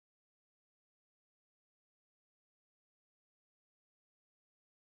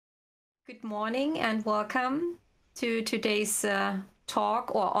Good morning and welcome to today's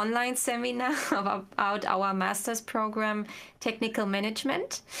talk or online seminar about our master's program, Technical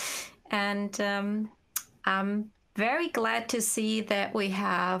Management. And I'm very glad to see that we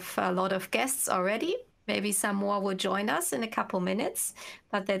have a lot of guests already. Maybe some more will join us in a couple minutes,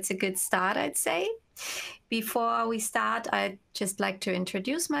 but that's a good start, I'd say. Before we start, I'd just like to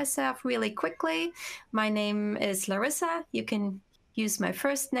introduce myself really quickly. My name is Larissa. You can use my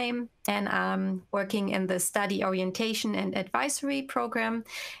first name, and I'm working in the Study Orientation and Advisory program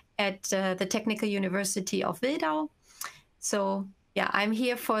at the Technical University of Wildau. So yeah, I'm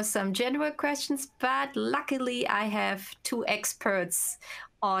here for some general questions, but luckily I have two experts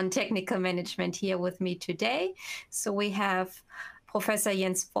on technical management here with me today. So we have Professor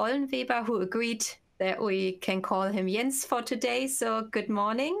Jens Wollenweber, who agreed that we can call him Jens for today. So good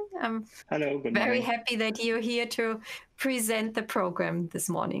morning. I'm Hello, good very morning. happy that you're here to present the program this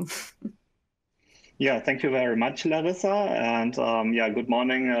morning. Yeah, thank you very much, Larissa. And yeah, good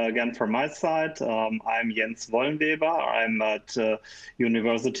morning again from my side. I'm Jens Wollenweber. I'm at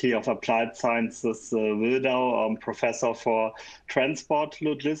University of Applied Sciences Wildau, professor for transport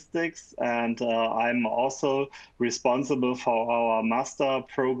logistics. And I'm also responsible for our master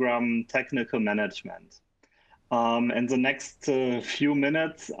program, Technical Management. In the next few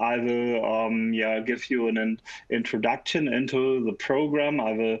minutes, I will give you an introduction into the program.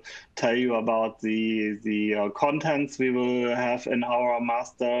 I will tell you about the contents we will have in our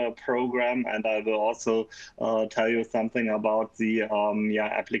master program, and I will also tell you something about the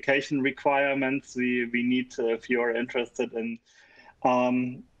application requirements we need if you're interested in.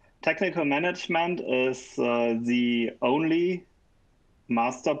 Technical management is the only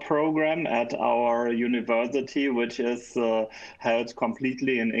master program at our university, which is held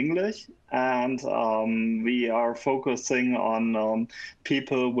completely in English. And we are focusing on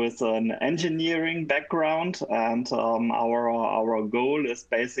people with an engineering background. And our goal is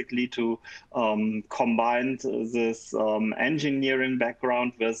basically to combine this engineering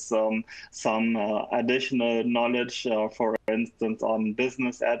background with some additional knowledge, for instance, on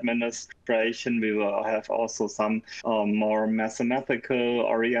business administration. We will have also some more mathematical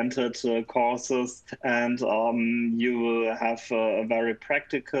oriented courses, and you will have a very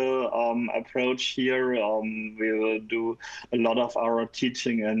practical approach here. We will do a lot of our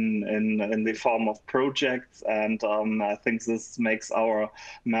teaching in the form of projects, and I think this makes our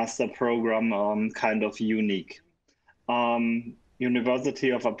master program kind of unique. University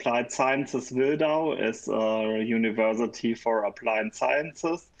of Applied Sciences Wildau is a university for applied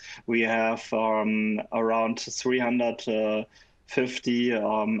sciences. We have around 350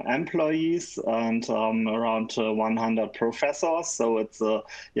 employees and around 100 professors. So it's a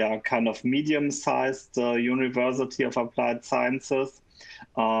kind of medium-sized University of Applied Sciences.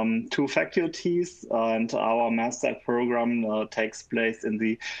 Two faculties, and our master program takes place in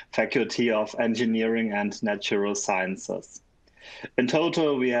the Faculty of Engineering and Natural Sciences. In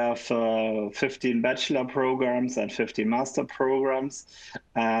total, we have 15 bachelor programs and 50 master programs,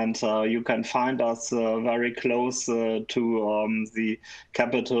 and you can find us very close to the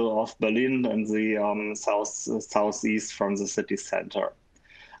capital of Berlin and the southeast from the city center.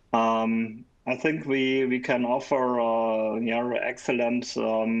 I think we can offer excellent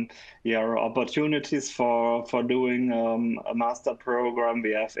opportunities for doing a master program.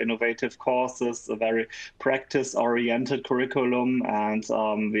 We have innovative courses, a very practice-oriented curriculum, and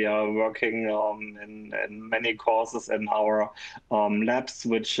we are working in many courses in our labs,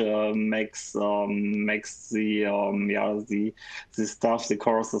 which makes the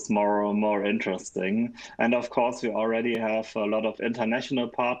courses more interesting. And of course, we already have a lot of international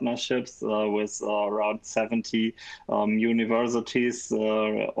partnerships with around 70 universities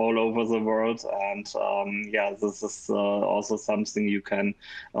all over the world, and this is also something you can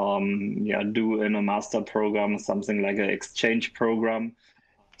do in a master program, something like an exchange program.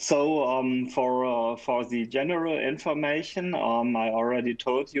 So for the general information, I already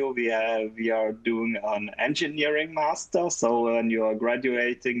told you we are doing an engineering master. So when you are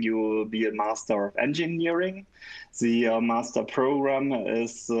graduating, you will be a master of engineering. The master program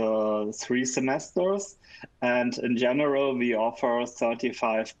is 3 semesters. And in general, we offer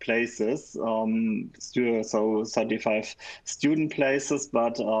 35 places, so 35 student places,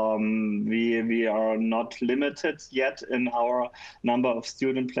 but we are not limited yet in our number of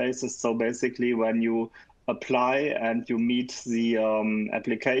student places. So basically, when you apply and you meet the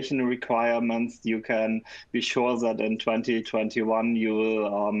application requirements, you can be sure that in 2021 you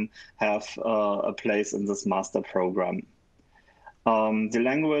will have a place in this master program. The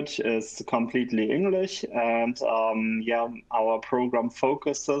language is completely English, and our program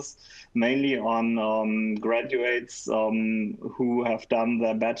focuses mainly on graduates who have done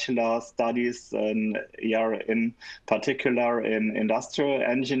their bachelor studies in particular in industrial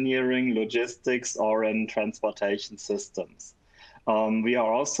engineering, logistics, or in transportation systems. We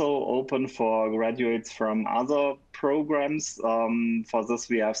are also open for graduates from other programs. For this,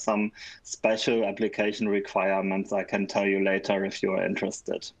 we have some special application requirements I can tell you later if you are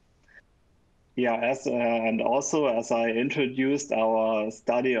interested. Yeah, and also as I introduced, our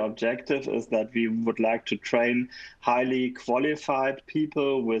study objective is that we would like to train highly qualified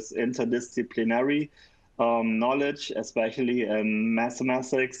people with interdisciplinary knowledge, especially in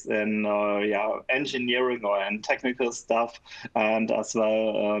mathematics, in engineering or in technical stuff, and as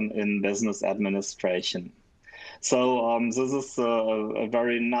well in business administration. So this is a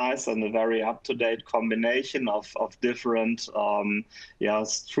very nice and a very up-to-date combination of different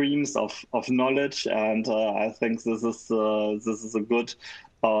streams of knowledge, and I think this is a good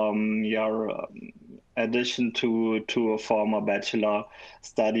addition to a former bachelor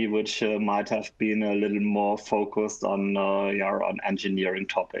study, which might have been a little more focused on engineering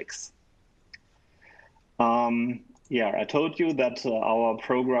topics. I told you that our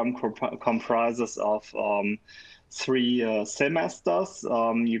program comprises of 3 semesters.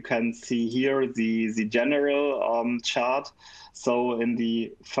 You can see here the general chart. So in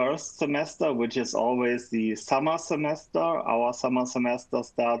the first semester, which is always the summer semester, our summer semester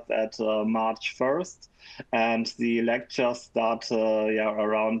starts at March 1st, and the lectures start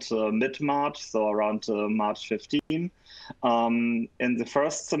around mid-March, so around March 15. In the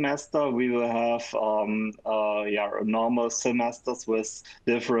first semester, we will have normal semesters with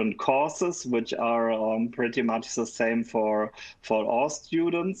different courses, which are pretty much the same for all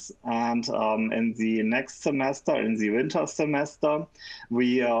students. And in the next semester, in the winter semester,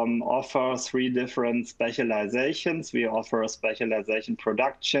 we offer 3 different specializations. We offer a specialization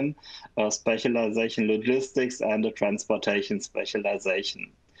production, a specialization logistics, and a transportation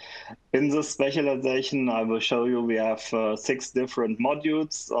specialization. In this specialization, I will show you we have 6 different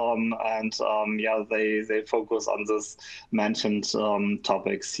modules, they focus on this mentioned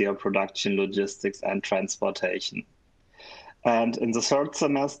topics here: production, logistics, and transportation. And in the third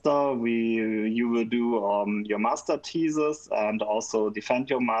semester, you will do your master thesis and also defend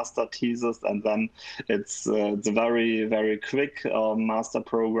your master thesis, and then it's a very, very quick master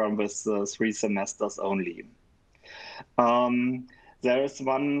program with 3 semesters only. There is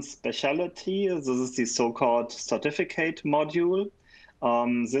one specialty. This is the so-called certificate module.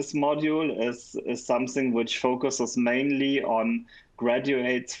 This module is something which focuses mainly on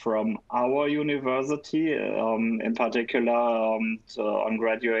graduates from our university, in particular on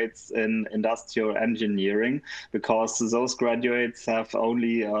graduates in industrial engineering, because those graduates have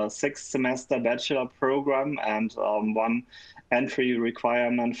only a 6-semester bachelor program, and one entry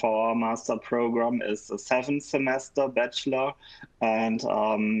requirement for our master program is a 7-semester bachelor. And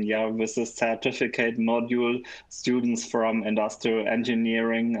with this certificate module, students from industrial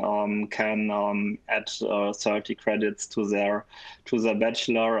engineering can add 30 credits to their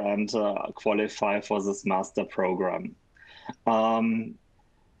bachelor and qualify for this master program.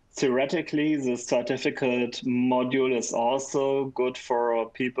 Theoretically, the certificate module is also good for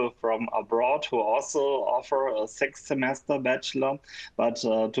people from abroad who also offer a 6-semester bachelor. But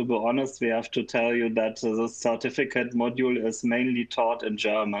to be honest, we have to tell you that the certificate module is mainly taught in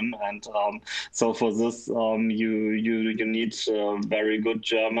German. And so for this, you need very good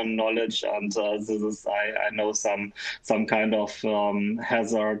German knowledge. And this is, I know, some kind of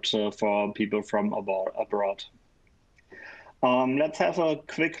hazard for people from abroad. Let's have a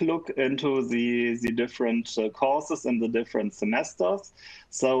quick look into the different courses in the different semesters.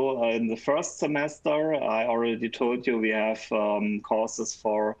 So in the first semester, I already told you we have courses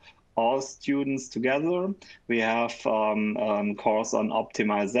for all students together. We have a course on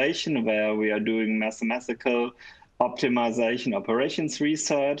optimization, where we are doing mathematical optimization operations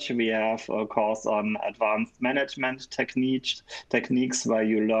research. We have a course on advanced management techniques, where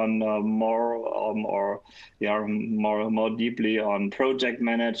you learn more deeply on project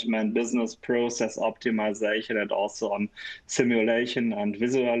management, business process optimization, and also on simulation and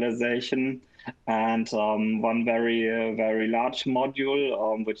visualization. And one very large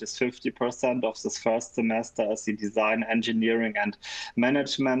module, which is 50% of this first semester, is the design, engineering, and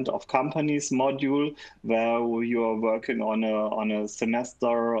management of companies module, where you are working on a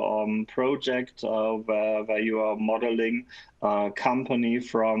semester project where you are modeling a company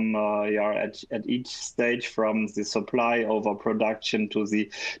from at each stage, from the supply over production to the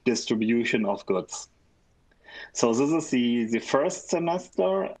distribution of goods. So this is the first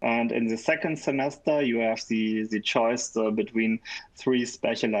semester, and in the second semester you have the choice between three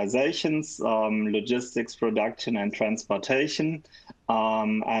specializations: logistics, production, and transportation.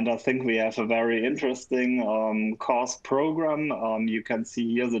 And I think we have a very interesting course program. You can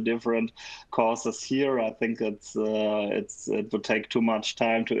see here the different courses here. I think it would take too much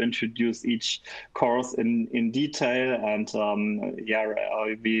time to introduce each course in detail, and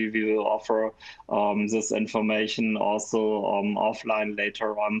we will offer this information also offline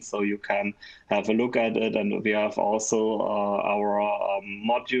later on, so you can have a look at it. And we have also our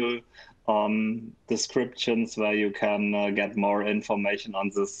module descriptions where you can get more information on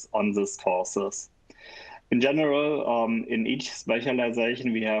this courses. In general, in each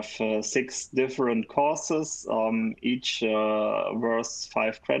specialization, we have 6 different courses, each worth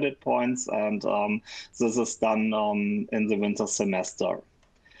 5 credit points, and this is done in the winter semester.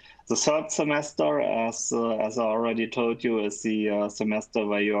 The third semester, as I already told you, is the semester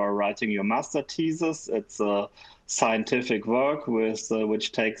where you are writing your master thesis. It's a scientific work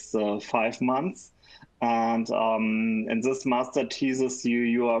which takes 5 months. And in this master thesis,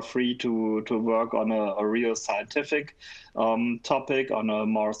 you are free to work on a real scientific topic, on a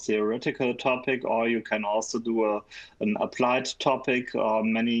more theoretical topic, or you can also do an applied topic.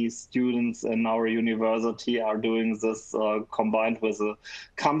 Many students in our university are doing this combined with a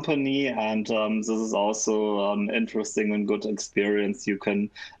company, and this is also an interesting and good experience you can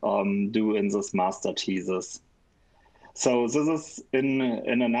do in this master thesis. So this is in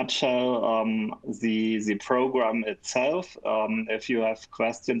a nutshell the program itself. If you have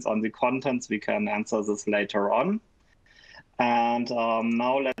questions on the contents, we can answer this later on. And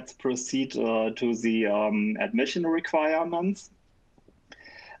now let's proceed to the admission requirements.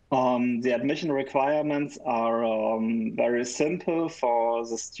 The admission requirements are very simple for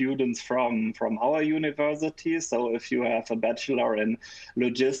the students from our university. So if you have a bachelor in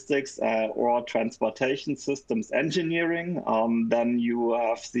logistics or transportation systems engineering, then you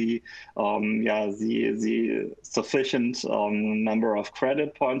have the sufficient number of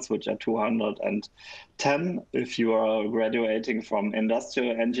credit points, which are 210. If you are graduating from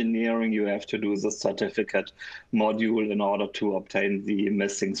industrial engineering, you have to do the certificate module in order to obtain the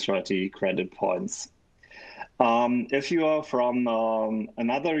missing 30 credit points. If you are from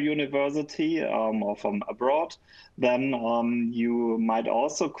another university or from abroad, then you might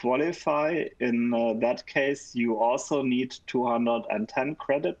also qualify. In that case, you also need 210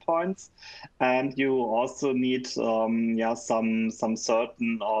 credit points, and you also need some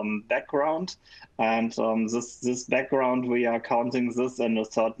certain background. And this background, we are counting this in a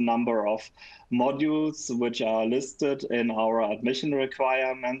certain number of modules which are listed in our admission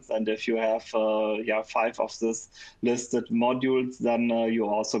requirements. And if you have 5 of these listed modules, then you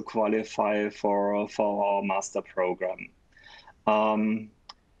also qualify for our master program.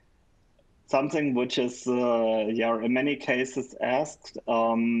 Something which is in many cases asked,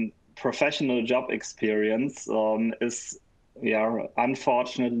 professional job experience is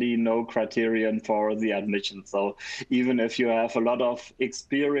unfortunately no criterion for the admission. So even if you have a lot of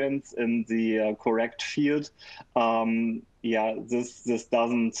experience in the correct field, this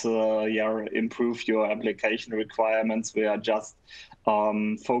doesn't improve your application requirements. We are just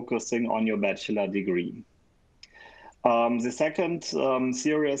focusing on your bachelor degree. The second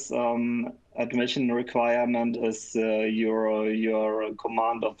serious admission requirement is your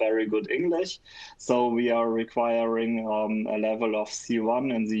command of very good English. So we are requiring a level of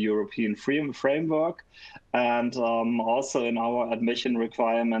C1 in the European framework. And also in our admission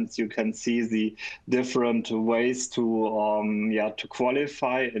requirements, you can see the different ways to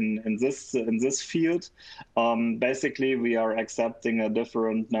qualify in this field. Basically, we are accepting a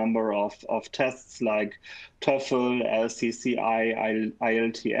different number of tests like TOEFL, LCCI,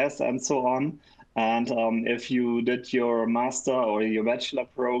 IELTS, and so on. And if you did your master or your bachelor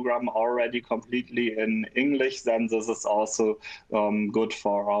program already completely in English, then this is also good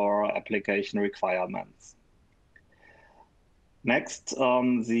for our application requirements. Next,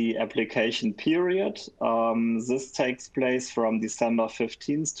 the application period. This takes place from December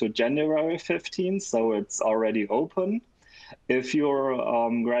 15th to January 15th, so it's already open. If you're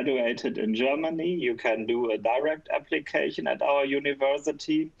graduated in Germany, you can do a direct application at our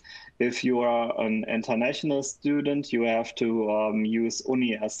university. If you are an international student, you have to use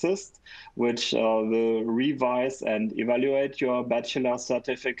Uni Assist, which will revise and evaluate your bachelor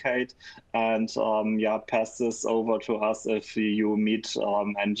certificate and pass this over to us if you meet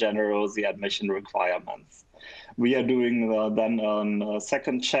in general the admission requirements. We are doing then a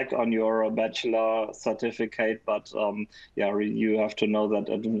second check on your bachelor certificate, but yeah, you have to know that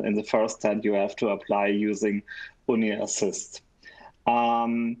in the first hand you have to apply using Uni Assist.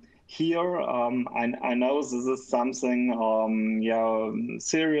 Here, I know this is something yeah,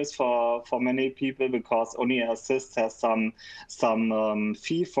 serious for many people, because Uni Assist has some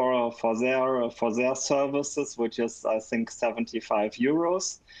fee for their services, which is, I think, 75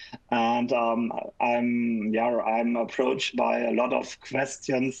 euros. And I'm approached by a lot of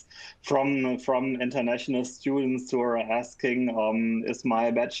questions from international students who are asking, is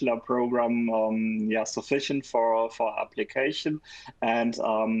my bachelor program yeah, sufficient for application? And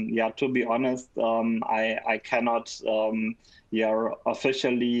yeah, to be honest, I cannot yeah,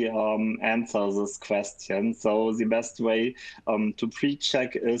 officially answer this question. So the best way to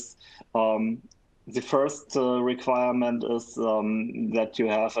pre-check is the first requirement is that you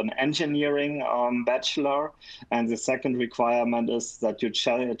have an engineering bachelor, and the second requirement is that you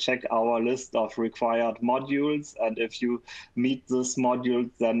check our list of required modules, and if you meet this module,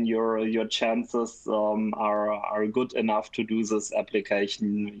 then your chances are good enough to do this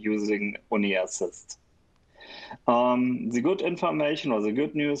application using Uni Assist. The good information, or the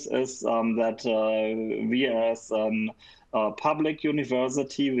good news, is that we, as a public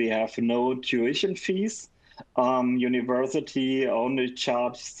university, we have no tuition fees. University only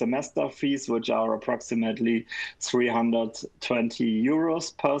charge semester fees, which are approximately 320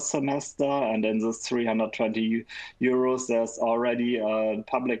 euros per semester. And in this 320 euros, there's already a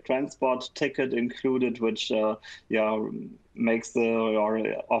public transport ticket included, which yeah, makes or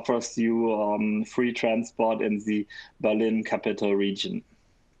offers you free transport in the Berlin capital region.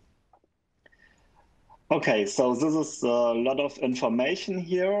 Okay, so this is a lot of information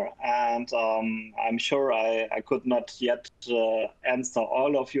here, and I'm sure I could not yet answer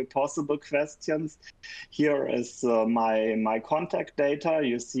all of your possible questions. Here is my contact data.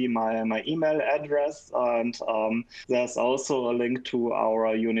 You see my email address, and there's also a link to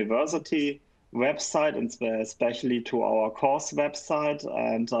our university website, and especially to our course website,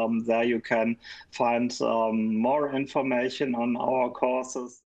 and there you can find more information on our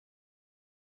courses.